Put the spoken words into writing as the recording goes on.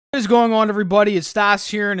What is going on, everybody? It's Stas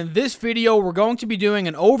here, and in this video we're going to be doing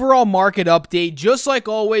an overall market update, just like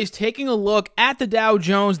always, taking a look at the Dow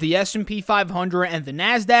Jones, the S&P 500, and the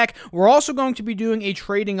Nasdaq. We're also going to be doing a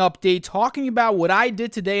trading update, talking about what I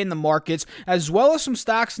did today in the markets, as well as some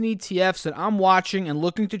stocks and ETFs that I'm watching and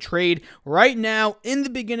looking to trade right now in the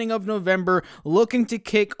beginning of November, looking to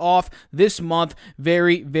kick off this month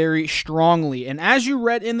very, very strongly. And as you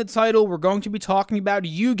read in the title, we're going to be talking about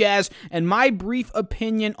UGAZ and my brief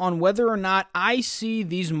opinion on whether or not I see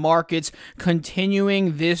these markets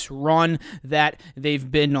continuing this run that they've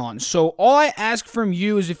been on. So all I ask from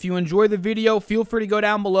you is, if you enjoy the video, feel free to go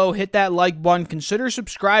down below, hit that like button, consider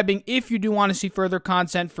subscribing if you do want to see further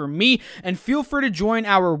content from me, and feel free to join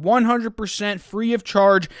our 100% free of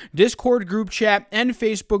charge Discord group chat and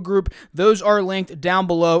Facebook group. Those are linked down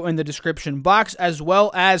below in the description box, as well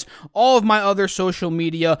as all of my other social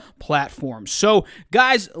media platforms. So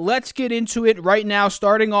guys, let's get into it right now,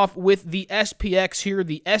 starting off with the SPX here,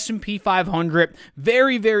 the S&P 500.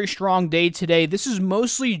 Very, very strong day today. This is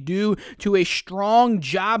mostly due to a strong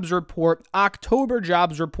jobs report, October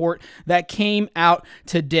jobs report, that came out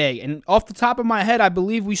today. And off the top of my head, I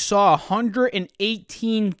believe we saw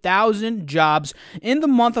 118,000 jobs in the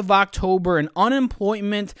month of October, and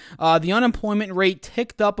unemployment, the unemployment rate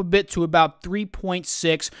ticked up a bit to about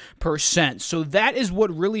 3.6%. So that is what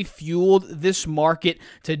really fueled this market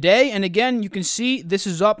today. And again, you can see this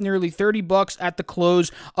is up nearly 30 bucks at the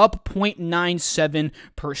close, up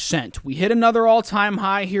 0.97%. We hit another all-time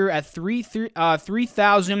high here at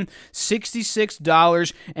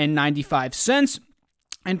 $3,066.95.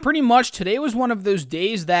 And pretty much today was one of those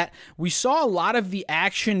days that we saw a lot of the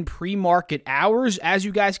action pre-market hours. As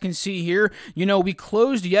you guys can see here, you know, we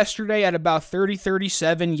closed yesterday at about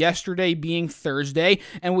 30.37, yesterday being Thursday,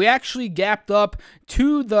 and we actually gapped up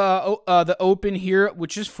to the open here,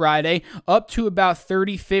 which is Friday, up to about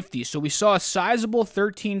 30.50. So we saw a sizable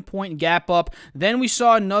 13-point gap up. Then we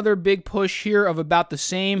saw another big push here of about the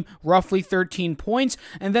same, roughly 13 points.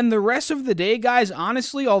 And then the rest of the day, guys,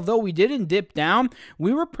 honestly, although we didn't dip down,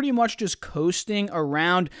 we were pretty much just coasting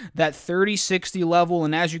around that 30.60 level,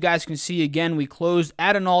 and as you guys can see, again, we closed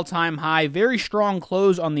at an all-time high. Very strong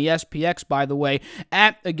close on the SPX, by the way,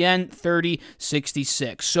 at, again,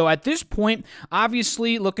 30.66. So at this point,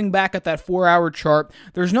 obviously, looking back at that 4-hour chart,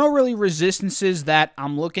 there's no really resistances that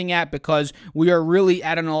I'm looking at, because we are really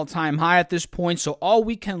at an all-time high at this point. So all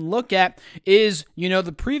we can look at is, you know,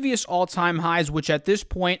 the previous all-time highs, which at this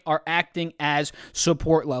point are acting as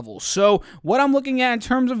support levels. So what I'm looking at in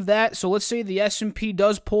terms of that, so let's say the S&P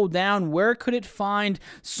does pull down, where could it find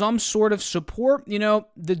some sort of support? You know,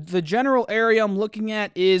 the general area I'm looking at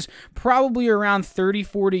is probably around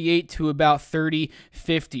 30.48 to about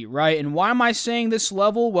 30.50, right? And why am I saying this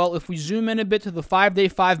level? Well, if we zoom in a bit to the 5-day,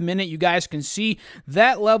 5-minute, you guys can see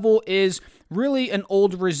that level is really an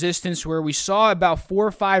old resistance where we saw about 4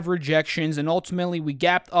 or 5 rejections, and ultimately we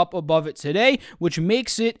gapped up above it today, which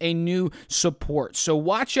makes it a new support. So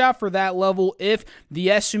watch out for that level if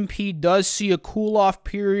the S&P does see a cool-off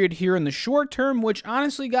period here in the short term, which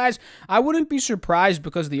honestly, guys, I wouldn't be surprised,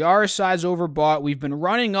 because the RSI is overbought. We've been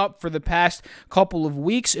running up for the past couple of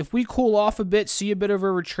weeks. If we cool off a bit, see a bit of a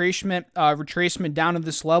retracement down to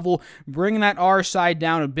this level, bringing that RSI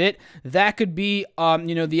down a bit, that could be,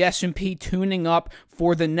 you know, the S&P tuning up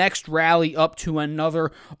for the next rally up to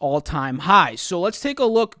another all-time high. So let's take a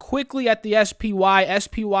look quickly at the SPY.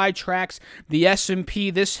 SPY tracks the S&P.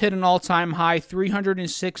 This hit an all-time high,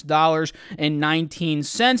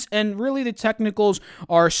 $306.19, and really the technicals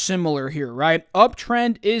are similar here, right?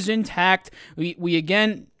 Uptrend is intact. We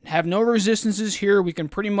again have no resistances here. We can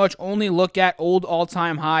pretty much only look at old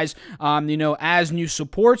all-time highs, you know, as new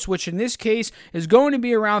supports, which in this case is going to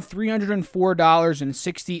be around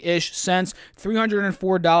 $304.60-ish cents,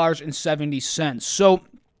 $304.70. So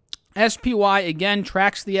SPY, again,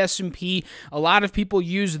 tracks the S&P. A lot of people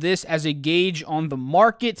use this as a gauge on the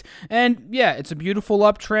market. And yeah, it's a beautiful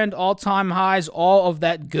uptrend, all-time highs, all of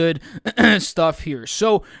that good stuff here.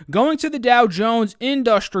 So going to the Dow Jones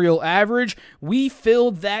Industrial Average, we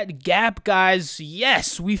filled that gap, guys.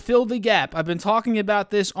 Yes, we filled the gap. I've been talking about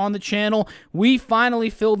this on the channel. We finally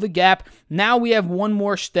filled the gap. Now we have one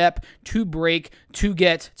more step to break to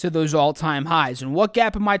get to those all-time highs. And what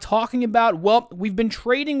gap am I talking about? Well, we've been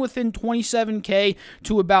trading within 27K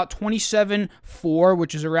to about 27.4,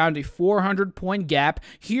 which is around a 400-point gap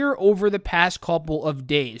here over the past couple of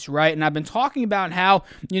days, right? And I've been talking about how,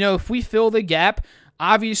 you know, if we fill the gap,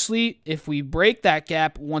 Obviously, if we break that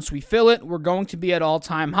gap, once we fill it, we're going to be at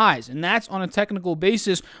all-time highs. And that's on a technical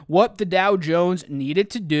basis what the Dow Jones needed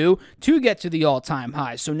to do to get to the all-time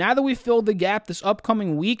highs. So now that we filled the gap this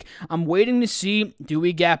upcoming week, I'm waiting to see, do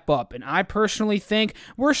we gap up? And I personally think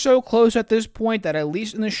we're so close at this point that at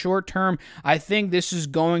least in the short term, I think this is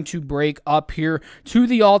going to break up here to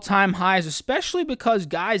the all-time highs, especially because,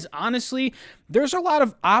 guys, honestly, there's a lot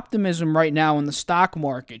of optimism right now in the stock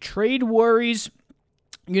market. Trade worries,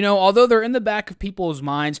 although they're in the back of people's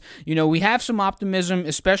minds, we have some optimism,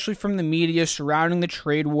 especially from the media surrounding the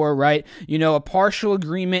trade war, right? A partial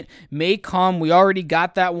agreement may come. We already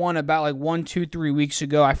got that one about like 1, 2, 3 weeks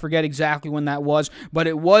ago. I forget exactly when that was, but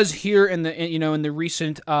it was here in the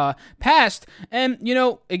recent past. And,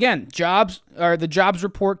 again, the jobs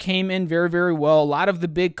report came in very, very well. A lot of the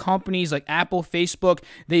big companies like Apple, Facebook,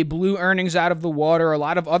 they blew earnings out of the water. A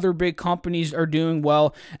lot of other big companies are doing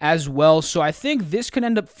well as well. So I think this can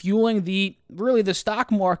end up fueling the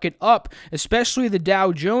stock market up, especially the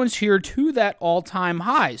Dow Jones here to that all-time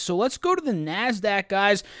high. So let's go to the NASDAQ,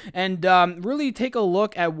 guys, and really take a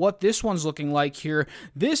look at what this one's looking like here.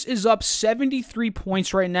 This is up 73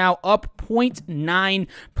 points right now, up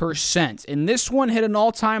 0.9%. And this one hit an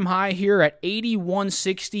all-time high here at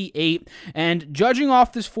 81.68. And judging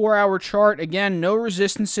off this 4-hour chart, again, no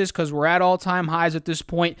resistances because we're at all-time highs at this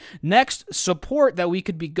point. Next support that we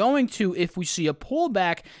could be going to if we see a pullback,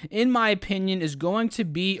 in my opinion, is going to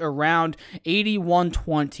be around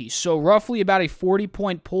 81.20. So roughly about a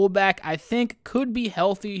 40-point pullback, I think, could be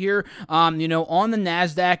healthy here, on the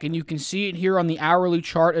NASDAQ, and you can see it here on the hourly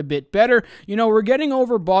chart a bit better. We're getting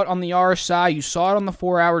overbought on the RSI. You saw it on the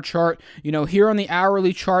 4-hour chart, here on the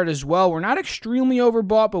hourly chart as well. We're not extremely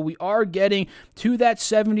overbought, but we are getting to that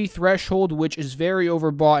 70 threshold, which is very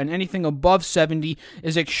overbought, and anything above 70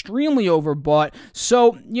 is extremely overbought.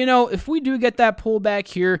 So, if we do get that pullback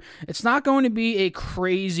here, it's not going to be a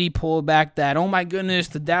crazy pullback that, oh my goodness,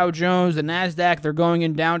 the Dow Jones, the NASDAQ, they're going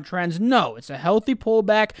in downtrends. No, it's a healthy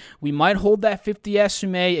pullback. We might hold that 50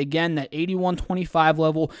 SMA, again, that 81.25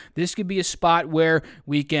 level. This could be a spot where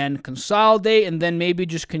we can consolidate and then maybe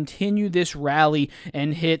just continue this rally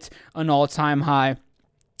and hit an all-time high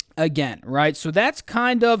again, right? So that's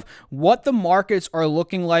kind of what the markets are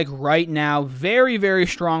looking like right now. Very, very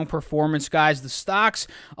strong performance, guys. The stocks,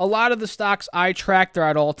 a lot of the stocks I track, they're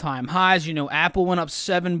at all-time highs. Apple went up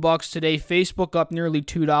 $7 today. Facebook up nearly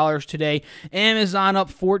 $2 today. Amazon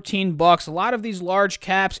up $14. A lot of these large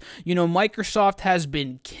caps, Microsoft has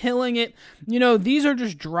been killing it. These are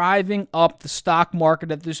just driving up the stock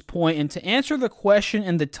market at this point. And to answer the question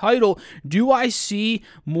in the title, do I see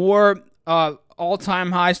more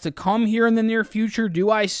all-time highs to come here in the near future? Do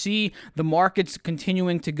I see the markets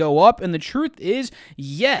continuing to go up? And the truth is,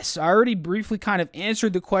 yes. I already briefly kind of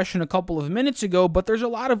answered the question a couple of minutes ago, but there's a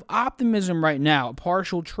lot of optimism right now. A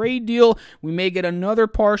partial trade deal. We may get another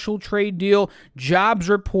partial trade deal. Jobs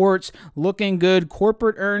reports looking good.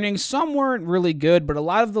 Corporate earnings, some weren't really good, but a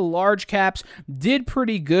lot of the large caps did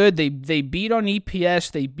pretty good. They beat on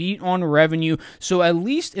EPS. They beat on revenue. So at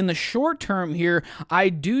least in the short term here, I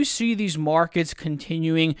do see these markets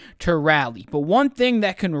continuing to rally. But one thing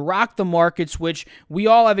that can rock the markets, which we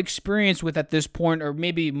all have experience with at this point, or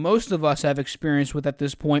maybe most of us have experience with at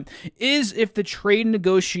this point, is if the trade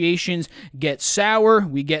negotiations get sour,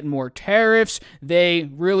 we get more tariffs, they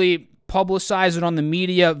really publicize it on the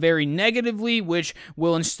media very negatively, which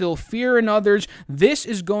will instill fear in others. This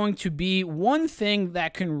is going to be one thing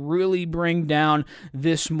that can really bring down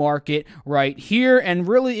this market right here, and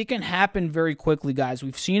really it can happen very quickly, guys.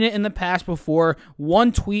 We've seen it in the past before.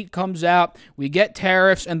 One tweet comes out, we get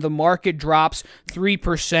tariffs, and the market drops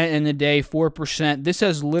 3% in a day, 4%. This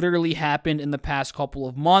has literally happened in the past couple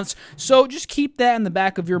of months, so just keep that in the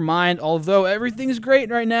back of your mind. Although everything's great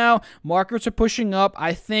right now, markets are pushing up,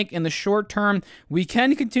 I think in the short term, we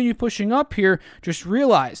can continue pushing up here. Just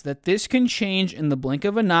realize that this can change in the blink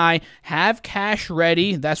of an eye. Have cash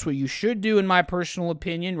ready. That's what you should do, in my personal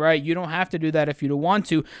opinion, right? You don't have to do that if you don't want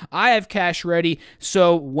to. I have cash ready.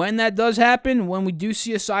 So when that does happen, when we do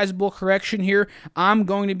see a sizable correction here, I'm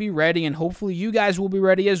going to be ready, and hopefully you guys will be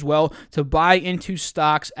ready as well to buy into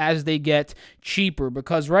stocks as they get cheaper,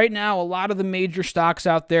 because right now a lot of the major stocks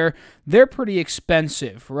out there, they're pretty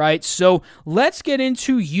expensive, right? So let's get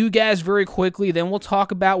into UGAZ very quickly, then we'll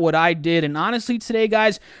talk about what I did. And honestly, today,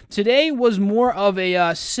 guys, today was more of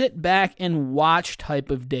a sit back and watch type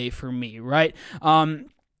of day for me, right?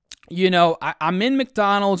 you know, I'm in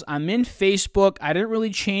McDonald's, I'm in Facebook. I didn't really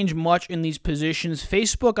change much in these positions.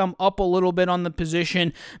 Facebook, I'm up a little bit on the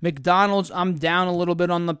position. McDonald's, I'm down a little bit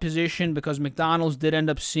on the position because McDonald's did end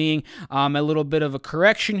up seeing a little bit of a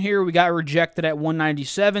correction here. We got rejected at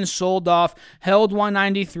 197, sold off, held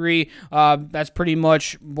 193. That's pretty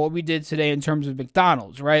much what we did today in terms of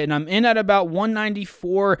McDonald's, right? And I'm in at about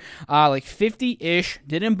 194, like 50-ish.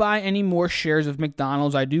 Didn't buy any more shares of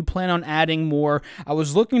McDonald's. I do plan on adding more. I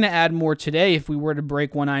was looking to add more today if we were to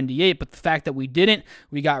break 198, but the fact that we didn't,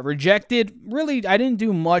 we got rejected. Really, I didn't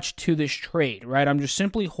do much to this trade, right? I'm just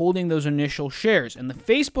simply holding those initial shares. And the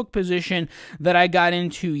Facebook position that I got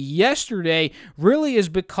into yesterday really is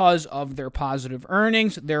because of their positive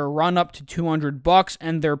earnings, their run up to $200,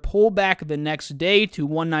 and their pullback the next day to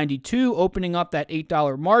 192, opening up that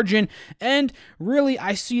 $8 margin. And really,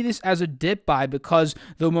 I see this as a dip buy because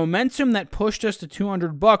the momentum that pushed us to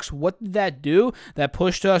 $200, what did that do? That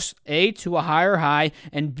pushed us A, to a higher high,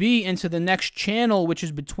 and B, into the next channel, which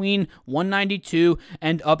is between 192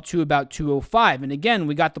 and up to about 205. And again,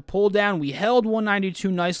 we got the pull down. We held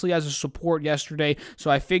 192 nicely as a support yesterday,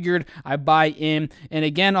 so I figured I buy in. And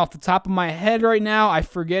again, off the top of my head right now, I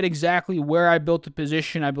forget exactly where I built the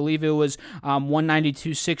position. I believe it was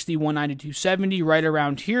 192.60, 192.70, right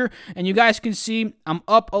around here. And you guys can see I'm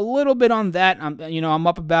up a little bit on that. I'm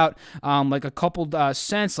up about like a couple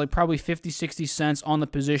cents, like probably 50, 60 cents on the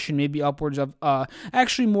position, maybe upwards of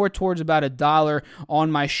actually more towards about $1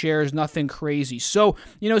 on my shares. Nothing crazy. So,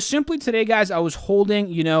 simply today, guys, I was holding,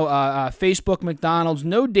 Facebook, McDonald's,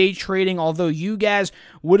 no day trading, although UGAZ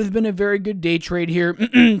would have been a very good day trade here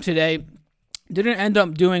today. Didn't end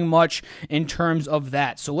up doing much in terms of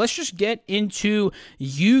that. So let's just get into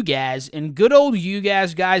UGAZ. And good old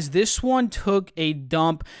UGAZ, guys, this one took a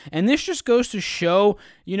dump. And this just goes to show,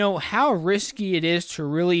 how risky it is to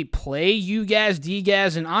really play UGAZ,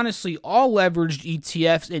 DGAZ, and honestly all leveraged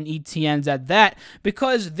ETFs and ETNs at that,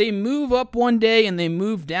 because they move up one day and they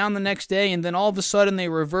move down the next day, and then all of a sudden they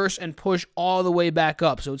reverse and push all the way back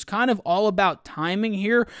up. So it's kind of all about timing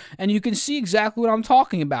here. And you can see exactly what I'm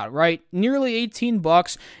talking about, right? Nearly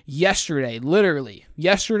 $18 yesterday, literally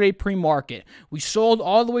yesterday pre-market. We sold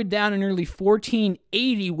all the way down to nearly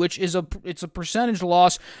 $14.80, which is it's a percentage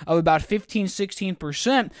loss of about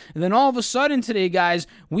 15-16%. And then all of a sudden today, guys,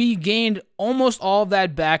 we gained almost all of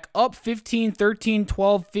that back, up 15, 13,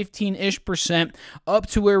 12, 15-ish percent, up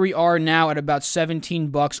to where we are now at about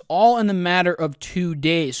 $17, all in the matter of 2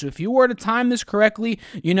 days. So if you were to time this correctly,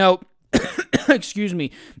 excuse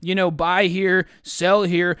me, buy here, sell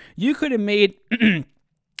here, you could have made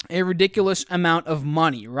a ridiculous amount of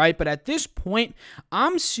money, right? But at this point,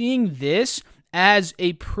 I'm seeing this as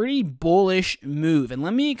a pretty bullish move. And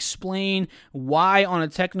let me explain why on a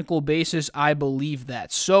technical basis I believe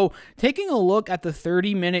that. So taking a look at the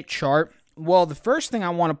 30-minute chart, well, the first thing I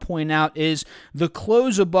want to point out is the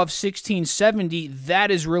close above 1670. That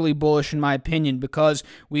is really bullish in my opinion, because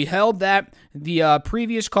we held that the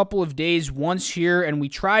previous couple of days once here, and we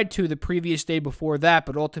tried to the previous day before that,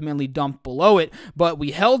 but ultimately dumped below it. But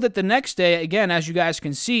we held it the next day, again, as you guys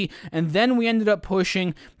can see, and then we ended up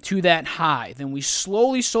pushing to that high. Then we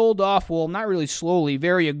slowly sold off, well, not really slowly,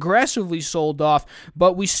 very aggressively sold off,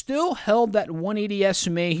 but we still held that 180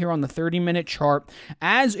 SMA here on the 30-minute chart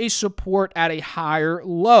as a support at a higher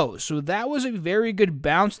low. So that was a very good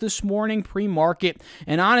bounce this morning pre-market,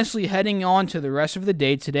 and honestly heading on to the rest of the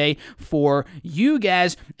day today for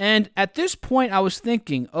UGAZ. And at this point I was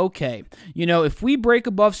thinking, okay, if we break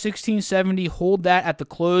above 1670, hold that at the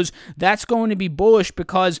close, that's going to be bullish,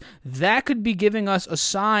 because that could be giving us a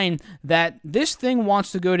sign that this thing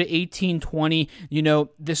wants to go to 1820,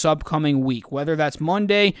 this upcoming week, whether that's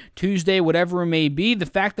Monday, Tuesday, whatever it may be. The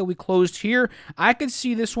fact that we closed here, I could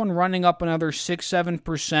see this one running up another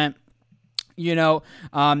 6-7%.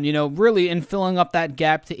 Really in filling up that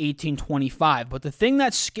gap to 1825. But the thing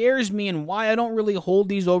that scares me and why I don't really hold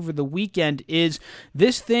these over the weekend is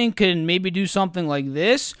this thing can maybe do something like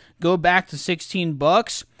this, go back to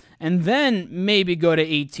 $16, and then maybe go to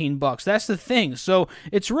 $18. That's the thing. So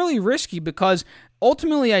it's really risky, because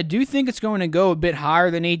ultimately, I do think it's going to go a bit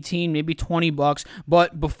higher than 18, maybe $20,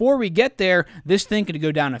 but before we get there, this thing could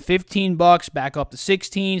go down to $15, back up to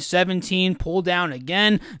 16, 17, pull down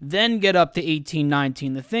again, then get up to 18,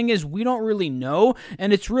 19. The thing is, we don't really know,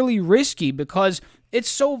 and it's really risky, because it's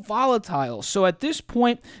so volatile. So at this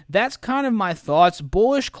point, that's kind of my thoughts.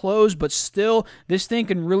 Bullish close, but still, this thing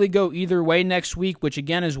can really go either way next week, which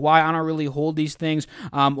again is why I don't really hold these things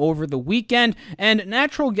over the weekend. And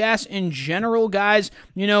natural gas in general, guys,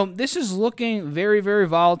 you know, this is looking very, very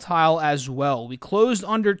volatile as well. We closed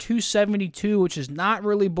under 272, which is not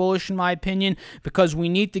really bullish in my opinion, because we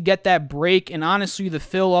need to get that break and honestly the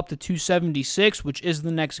fill up to 276, which is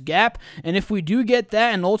the next gap. And if we do get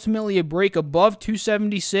that and ultimately a break above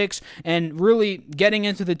 276 and really getting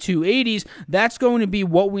into the 280s, that's going to be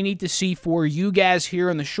what we need to see for UGAZ here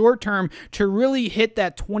in the short term to really hit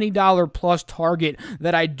that $20 plus target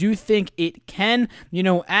that I do think it can,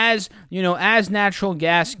 as natural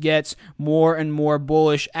gas gets more and more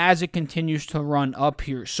bullish as it continues to run up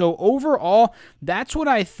here. So overall, that's what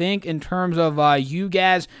I think in terms of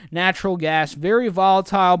UGAZ, natural gas, very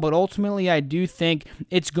volatile, but ultimately I do think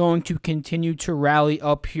it's going to continue to rally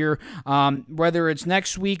up here, whether it's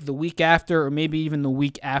next week, the week after, or maybe even the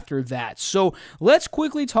week after that. So let's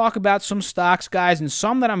quickly talk about some stocks, guys, and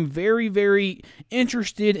some that I'm very, very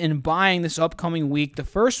interested in buying this upcoming week. The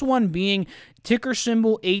first one being ticker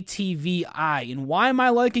symbol ATVI. And why am I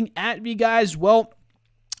liking ATV, guys? Well,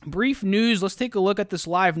 brief news. Let's take a look at this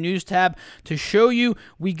live news tab to show you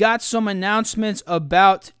we got some announcements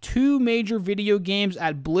about two major video games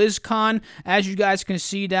at BlizzCon, as you guys can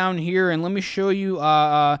see down here. And let me show you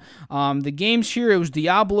the games here. It was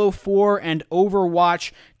Diablo 4 and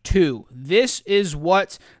Overwatch 2. This is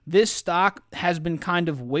what this stock has been kind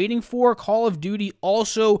of waiting for. Call of Duty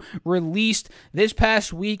also released this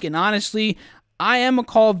past week, and honestly, I am a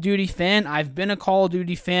Call of Duty fan. I've been a Call of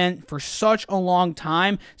Duty fan for such a long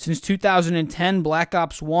time, since 2010, Black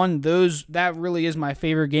Ops 1. That really is my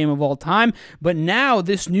favorite game of all time. But now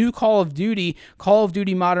this new Call of Duty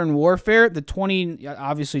Modern Warfare,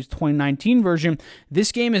 obviously it's 2019 version,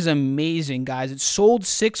 this game is amazing, guys. It sold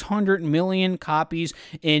 600 million copies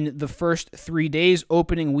in the first 3 days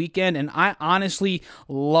opening weekend, and I honestly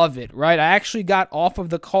love it, right? I actually got off of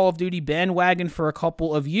the Call of Duty bandwagon for a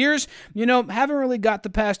couple of years. Haven't really got the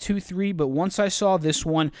past 2-3, but once I saw this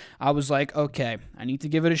one, I was like, okay, I need to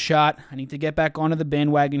give it a shot. I need to get back onto the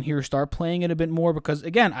bandwagon here, start playing it a bit more, because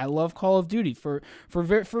again, I love Call of Duty for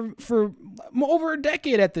over a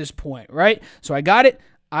decade at this point, right? So I got it.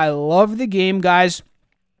 I love the game, guys.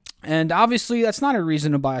 And obviously, that's not a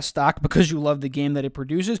reason to buy a stock because you love the game that it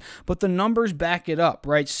produces, but the numbers back it up,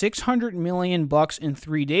 right? $600 million in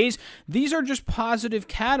 3 days. These are just positive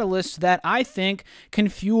catalysts that I think can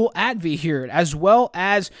fuel ATV here, as well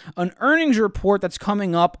as an earnings report that's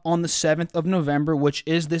coming up on the 7th of November, which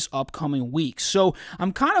is this upcoming week. So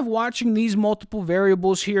I'm kind of watching these multiple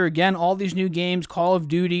variables here. Again, all these new games, Call of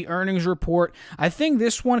Duty, earnings report. I think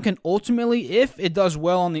this one can ultimately, if it does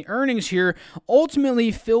well on the earnings here,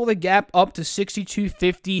 ultimately fill the gap up to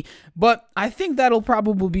 62.50, but I think that'll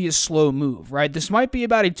probably be a slow move, right? This might be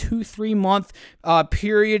about a 2-3 month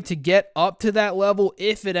period to get up to that level,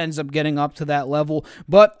 if it ends up getting up to that level,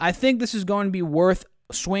 but I think this is going to be worth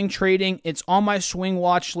swing trading. It's on my swing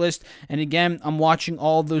watch list, and again, I'm watching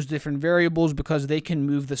all of those different variables because they can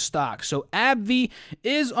move the stock. So AbbVie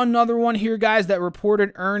is another one here, guys, that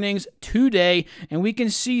reported earnings today, and we can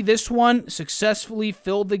see this one successfully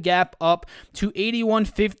filled the gap up to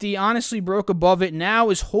 81.50. Honestly, broke above it, now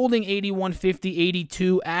is holding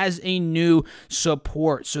 81.50.82 as a new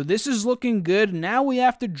support. So this is looking good. Now we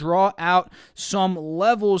have to draw out some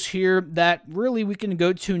levels here that really we can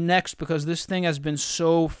go to next, because this thing has been so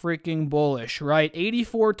freaking bullish, right?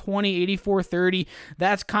 84.20, 84.30,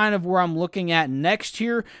 that's kind of where I'm looking at next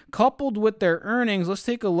here, coupled with their earnings. Let's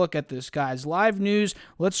take a look at this, guys. Live news,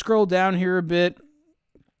 let's scroll down here a bit.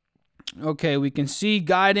 Okay, we can see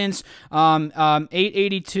guidance,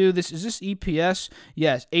 882. Is this EPS?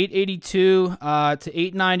 Yes, 882 to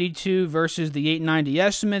 892 versus the 890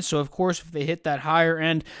 estimate. So, of course, if they hit that higher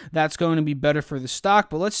end, that's going to be better for the stock.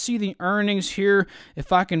 But let's see the earnings here,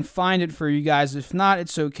 if I can find it for you guys. If not,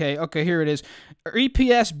 it's okay. Okay, here it is.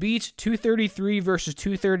 EPS beats 233 versus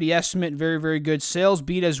 230 estimate. Very, very good. Sales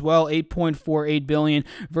beat as well, 8.48 billion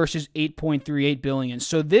versus 8.38 billion.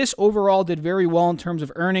 So this overall did very well in terms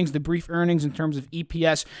of earnings. The brief earnings in terms of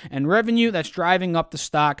EPS and revenue, that's driving up the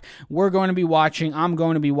stock. I'm going to be watching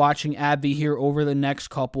AbbVie here over the next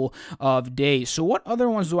couple of days. So what other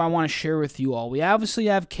ones do I want to share with you all? We obviously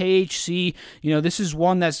have KHC. This is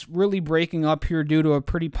one that's really breaking up here due to a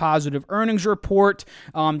pretty positive earnings report.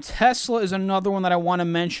 Tesla is another one that I want to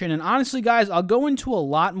mention. And honestly, guys, I'll go into a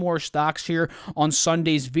lot more stocks here on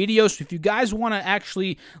Sunday's video. So if you guys want to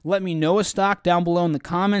actually let me know a stock down below in the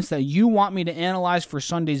comments that you want me to analyze for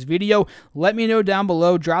Sunday's video, video? Let me know down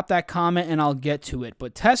below. Drop that comment and I'll get to it.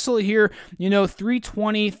 But Tesla here,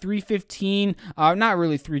 320, 315, not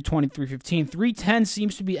really 320, 315, 310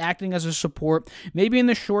 seems to be acting as a support. Maybe in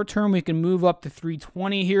the short term we can move up to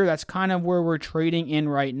 320 here. That's kind of where we're trading in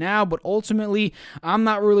right now, but ultimately I'm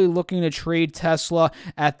not really looking to trade Tesla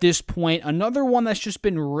at this point. Another one that's just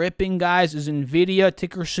been ripping, guys, is Nvidia,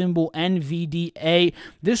 ticker symbol NVDA.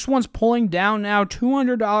 This one's pulling down now.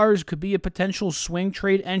 $200 could be a potential swing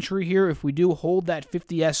trade entry here if we do hold that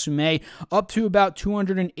 50 SMA up to about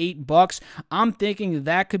 $208. I'm thinking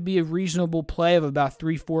that could be a reasonable play of about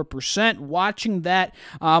 3-4%. Watching that,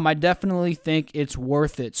 I definitely think it's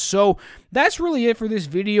worth it. So that's really it for this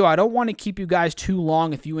video. I don't want to keep you guys too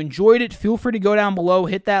long. If you enjoyed it, feel free to go down below,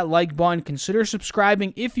 hit that like button, consider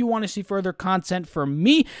subscribing if you want to see further content from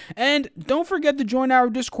me, and don't forget to join our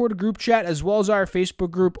Discord group chat as well as our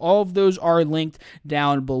Facebook group. All of those are linked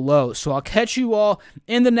down below. So I'll catch you all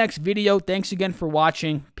in the next video. Thanks again for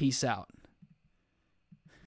watching. Peace out.